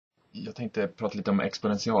Jag tänkte prata lite om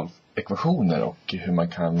exponentialekvationer och hur man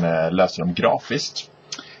kan lösa dem grafiskt.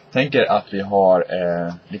 Tänker att vi har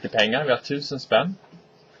lite pengar, vi har 1000 spänn.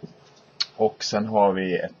 Och sen har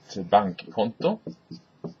vi ett bankkonto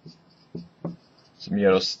som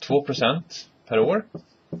ger oss 2% per år.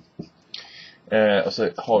 Och så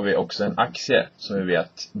har vi också en aktie som vi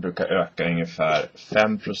vet brukar öka ungefär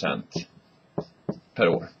 5% per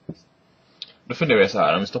år. Då funderar jag så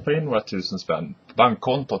här, om vi stoppar in några 1000 spänn på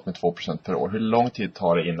bankkontot med 2% per år, hur lång tid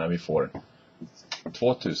tar det innan vi får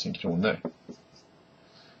 2000 kronor?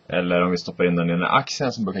 Eller om vi stoppar in den i den här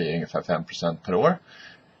aktien som brukar ge ungefär 5% per år,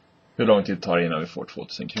 hur lång tid tar det innan vi får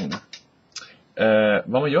 2000 kronor?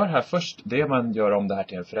 Vad man gör här först, det är att man gör om det här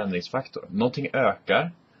till en förändringsfaktor. Någonting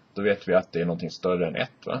ökar, då vet vi att det är någonting större än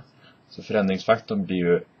 1, va? Så förändringsfaktorn blir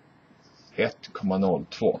ju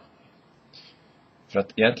 1,02. För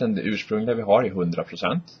att egentligen det ursprungliga vi har är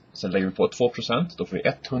 100%. Sen lägger vi på 2%, då får vi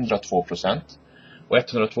 102%. Och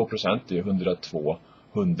 102% är 102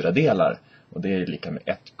 hundradelar. Och det är lika med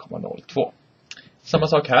 1,02. Samma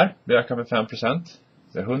sak här, vi ökar med 5%.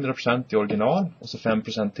 Vi har 100% i original och så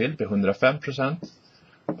 5% till, det är 105%.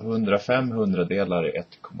 105 hundradelar är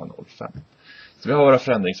 1,05. Så vi har våra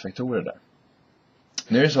förändringsfaktorer där.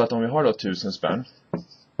 Nu är det så att om vi har då 1000 spänn,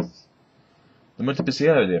 då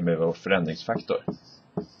multiplicerar vi det med vår förändringsfaktor.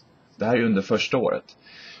 Det här är under första året.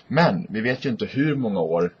 Men vi vet ju inte hur många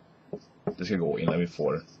år det ska gå innan vi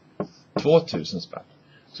får 2000 spänn.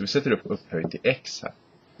 Så vi sätter upp upphöjt till x här.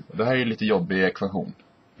 Och det här är ju lite jobbig ekvation.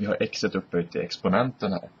 Vi har xet upphöjt till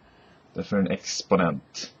exponenten här. Därför en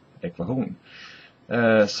exponentekvation.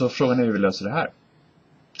 Så frågan är hur vi löser det här.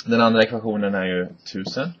 Den andra ekvationen är ju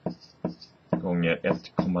 1000 gånger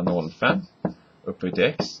 1,05 upphöjt till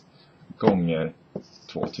x gånger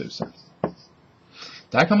 2000.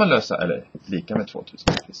 Det här kan man lösa, eller lika med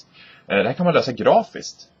 2000. Det här kan man lösa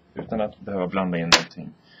grafiskt utan att behöva blanda in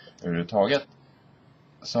någonting överhuvudtaget.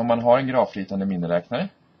 Så om man har en grafritande miniräknare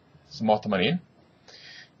så matar man in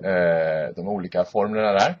de olika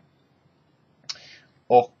formlerna där.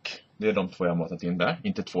 Och det är de två jag har matat in där.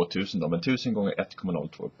 Inte 2000 då, men 1000 gånger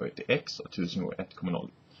 1,02 upphöjt till x och 1000 gånger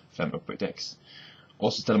 1,05 upphöjt till x.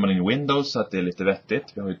 Och så ställer man in Windows så att det är lite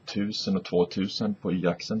vettigt. Vi har ju 1000 och 2000 på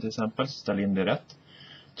y-axeln till exempel. Så ställ in det rätt.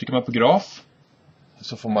 Trycker man på graf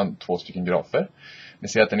så får man 2 stycken grafer. Ni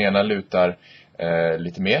ser att den ena lutar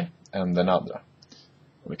lite mer än den andra.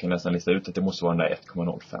 Och vi kan nästan lista ut att det måste vara den där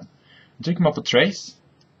 1,05. Då trycker man på trace.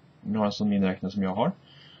 Nu har en sån miniräknare som jag har.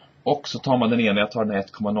 Och så tar man den ena, jag tar den här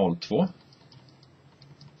 1,02.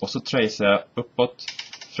 Och så tracear jag uppåt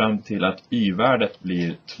fram till att y-värdet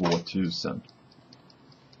blir 2000.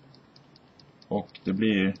 Och det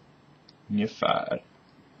blir ungefär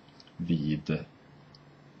vid,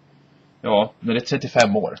 ja, när det är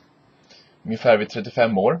 35 år. Ungefär vid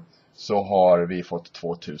 35 år så har vi fått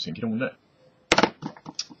 2000 kronor.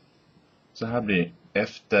 Så här blir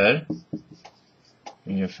efter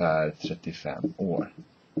ungefär 35 år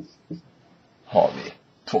har vi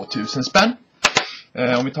 2000 spänn.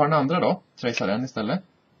 Om vi tar den andra då, tracear den istället.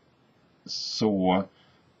 Så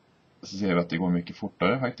ser vi att det går mycket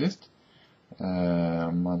fortare faktiskt.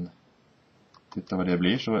 Om man tittar vad det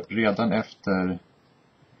blir, så redan efter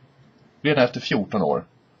 14 år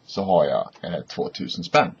så har jag 2000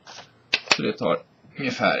 spänn. Så det tar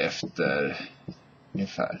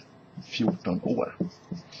ungefär 14 år.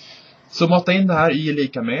 Så mata in det här i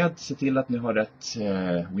lika med, se till att ni har rätt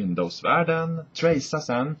Windows-värden, tracea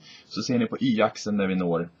sen, så ser ni på y-axeln när vi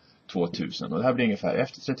når 2000. Och det här blir ungefär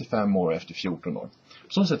efter 35 år och efter 14 år. På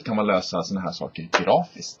så sätt kan man lösa sådana här saker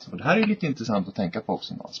grafiskt. Och det här är lite intressant att tänka på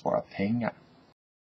också när man sparar pengar.